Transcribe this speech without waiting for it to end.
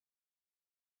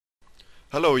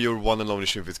Hello, you're one and only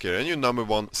 1ron-tjunfisk here, and your number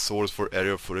one source for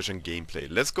aerial footage and gameplay.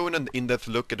 Let's go in an in-depth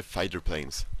look at the fighter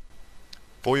planes.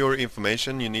 For your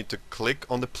information, you need to click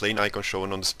on the plane icon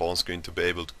shown on the spawn screen to be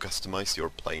able to customize your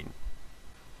plane.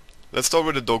 Let's start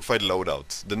with the dogfight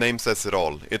loadout. The name says it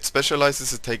all. It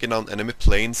specializes in taking down enemy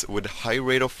planes with high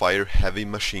rate of fire heavy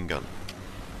machine gun.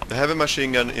 The heavy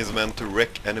machine gun is meant to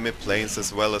wreck enemy planes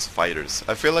as well as fighters.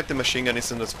 I feel like the machine gun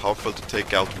isn't as powerful to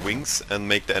take out wings and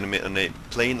make the enemy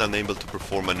plane unable to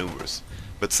perform maneuvers.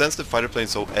 But since the fighter plane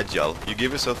is so agile, you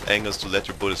give yourself angles to let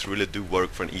your bullets really do work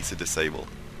for an easy disable.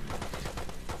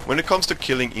 When it comes to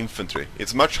killing infantry,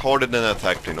 it's much harder than an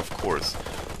attack plane, of course,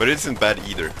 but it isn't bad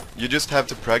either. You just have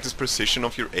to practice precision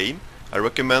of your aim. I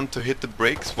recommend to hit the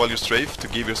brakes while you strafe to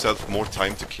give yourself more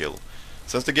time to kill.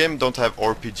 Since the game don't have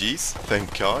RPGs,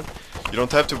 thank God, you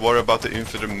don't have to worry about the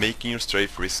infantry making your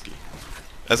strafe risky.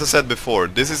 As I said before,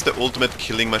 this is the ultimate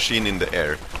killing machine in the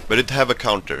air, but it have a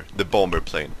counter, the bomber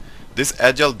plane. This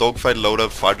agile dogfight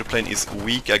loadout fighter plane is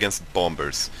weak against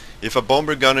bombers. If a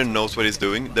bomber gunner knows what he's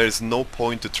doing, there is no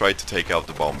point to try to take out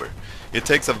the bomber. It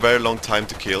takes a very long time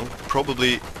to kill,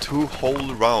 probably 2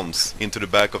 whole rounds into the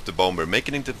back of the bomber,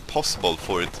 making it impossible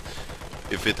for it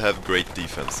if it have great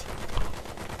defense.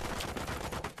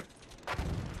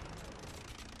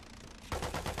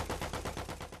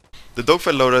 The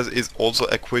dogfight loadout is also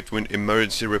equipped with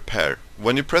emergency repair.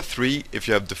 When you press 3, if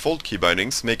you have default key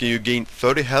bindings, making you gain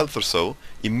 30 health or so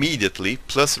immediately,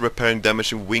 plus repairing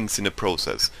damaging wings in the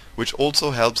process, which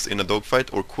also helps in a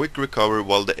dogfight or quick recover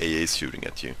while the AA is shooting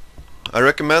at you. I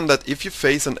recommend that if you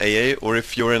face an AA or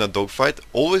if you're in a dogfight,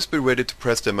 always be ready to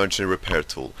press the emergency repair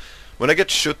tool. When I get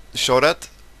shot at,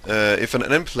 if an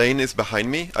enemy plane is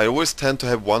behind me, I always tend to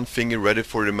have one finger ready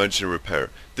for emergency repair.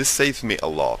 This saves me a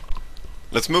lot.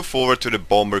 Let's move forward to the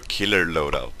bomber killer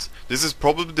loadout. This is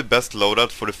probably the best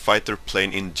loadout for the fighter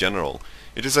plane in general.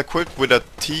 It is equipped with a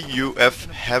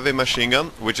TUF heavy machine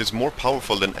gun, which is more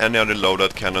powerful than any other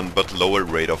loadout cannon but lower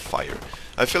rate of fire.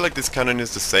 I feel like this cannon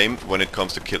is the same when it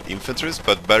comes to kill infantry,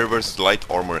 but better versus light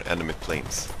armor enemy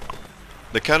planes.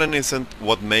 The cannon isn't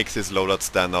what makes this loadout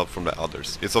stand out from the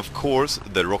others. It's of course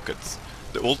the rockets,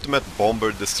 the ultimate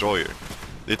bomber destroyer.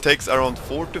 It takes around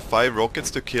 4 to 5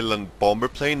 rockets to kill a bomber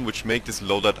plane, which make this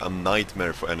loadout a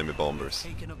nightmare for enemy bombers.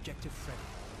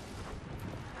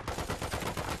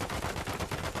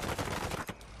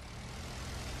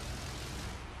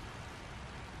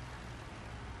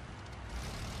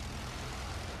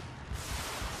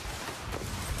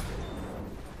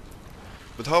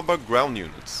 But how about ground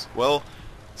units? Well,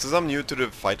 since I'm new to the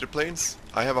fighter planes,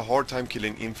 I have a hard time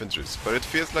killing infantry, but it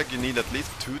feels like you need at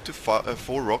least 2 to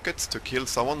 4 rockets to kill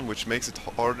someone, which makes it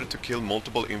harder to kill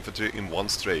multiple infantry in one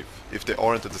strafe, if they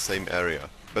aren't at the same area.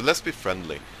 But let's be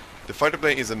friendly. The fighter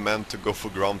plane isn't meant to go for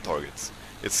ground targets.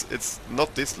 It's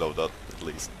not this loadout, at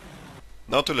least.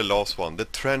 Now to the last one, the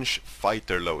trench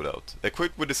fighter loadout.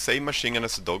 Equipped with the same machine gun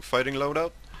as the dogfighting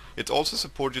loadout, it also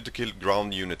supports you to kill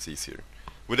ground units easier.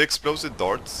 With explosive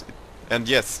darts, and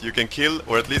yes, you can kill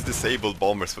or at least disable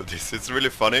bombers with this. It's really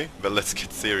funny, but let's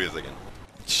get serious again.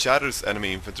 It shatters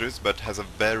enemy infantry but has a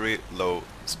very low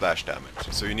splash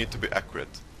damage, so you need to be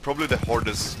accurate. Probably the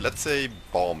hardest, let's say,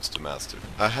 bombs to master.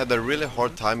 I had a really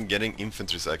hard time getting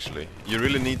infantry actually. You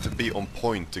really need to be on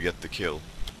point to get the kill.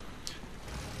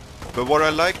 But what I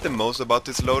like the most about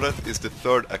this loadout is the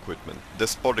third equipment, the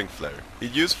spotting flare.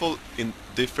 It's useful in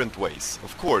different ways.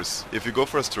 Of course, if you go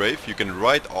for a strafe, you can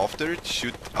right after it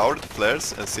shoot out the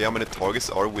flares and see how many targets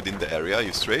are within the area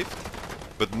you strafed.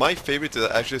 But my favorite is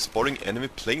actually spotting enemy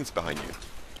planes behind you.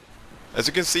 As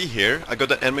you can see here, I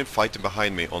got an enemy fighter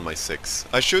behind me on my 6.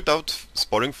 I shoot out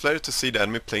spotting flare to see the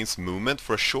enemy plane's movement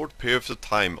for a short period of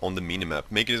time on the minimap,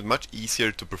 making it much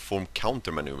easier to perform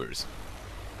counter maneuvers.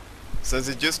 Since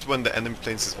it's just when the enemy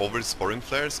plane is over the spotting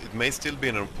flares, it may still be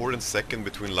an important second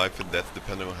between life and death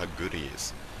depending on how good he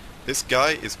is. This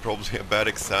guy is probably a bad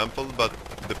example, but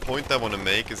the point I want to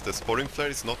make is that spotting flare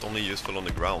is not only useful on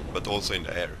the ground, but also in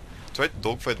the air. Try to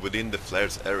dogfight within the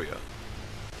flares area.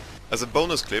 As a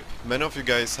bonus clip, many of you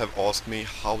guys have asked me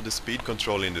how the speed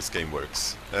control in this game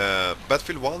works.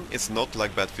 Battlefield 1 is not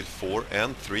like Battlefield 4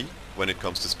 and 3 when it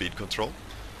comes to speed control.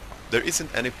 There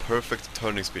isn't any perfect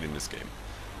turning speed in this game,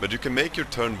 but you can make your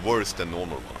turn worse than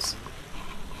normal ones.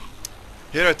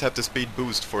 Here I tap the speed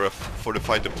boost for the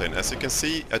fighter plane. As you can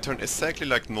see, I turn exactly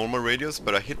like normal radius,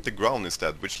 but I hit the ground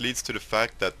instead, which leads to the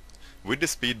fact that with the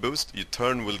speed boost, your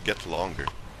turn will get longer.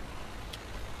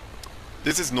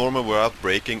 This is normal without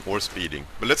braking or speeding,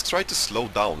 but let's try to slow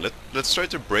down. Let's try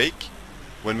to brake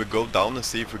when we go down and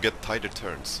see if we get tighter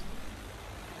turns.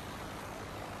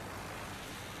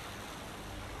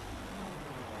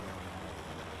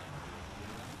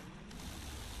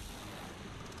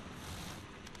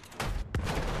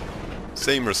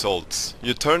 Same results.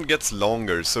 Your turn gets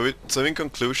longer, so in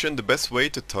conclusion, the best way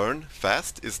to turn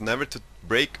fast is never to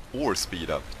brake or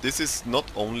speed up. This is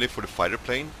not only for the fighter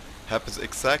plane, happens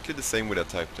exactly the same with a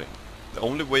type plane. The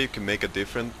only way you can make a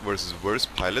difference versus worse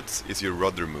pilots is your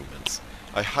rudder movements.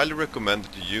 I highly recommend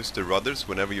that you use the rudders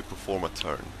whenever you perform a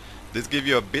turn. This gives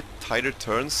you a bit tighter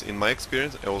turns in my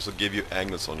experience, and also give you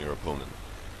angles on your opponent.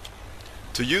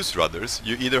 To use rudders,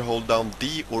 you either hold down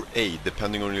D or A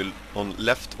depending on your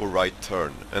left or right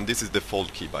turn, and this is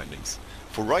default key bindings.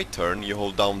 For right turn you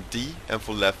hold down D, and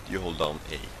for left you hold down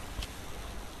A.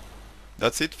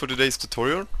 That's it for today's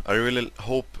tutorial. I really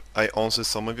hope I answered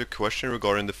some of your questions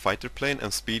regarding the fighter plane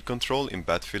and speed control in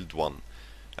Battlefield 1.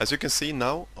 As you can see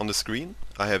now on the screen,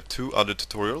 I have two other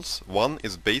tutorials. One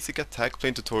is basic attack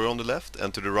plane tutorial on the left,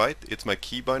 and to the right it's my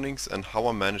key bindings and how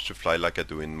I manage to fly like I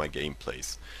do in my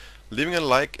gameplays. Leaving a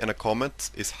like and a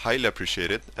comment is highly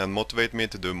appreciated and motivate me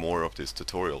to do more of these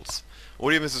tutorials.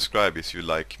 Or even subscribe if you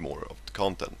like more of the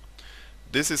content.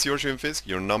 This is 1ron-tjunfisk,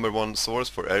 your #1 source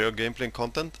for aerial gameplay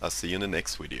content. I'll see you in the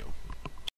next video.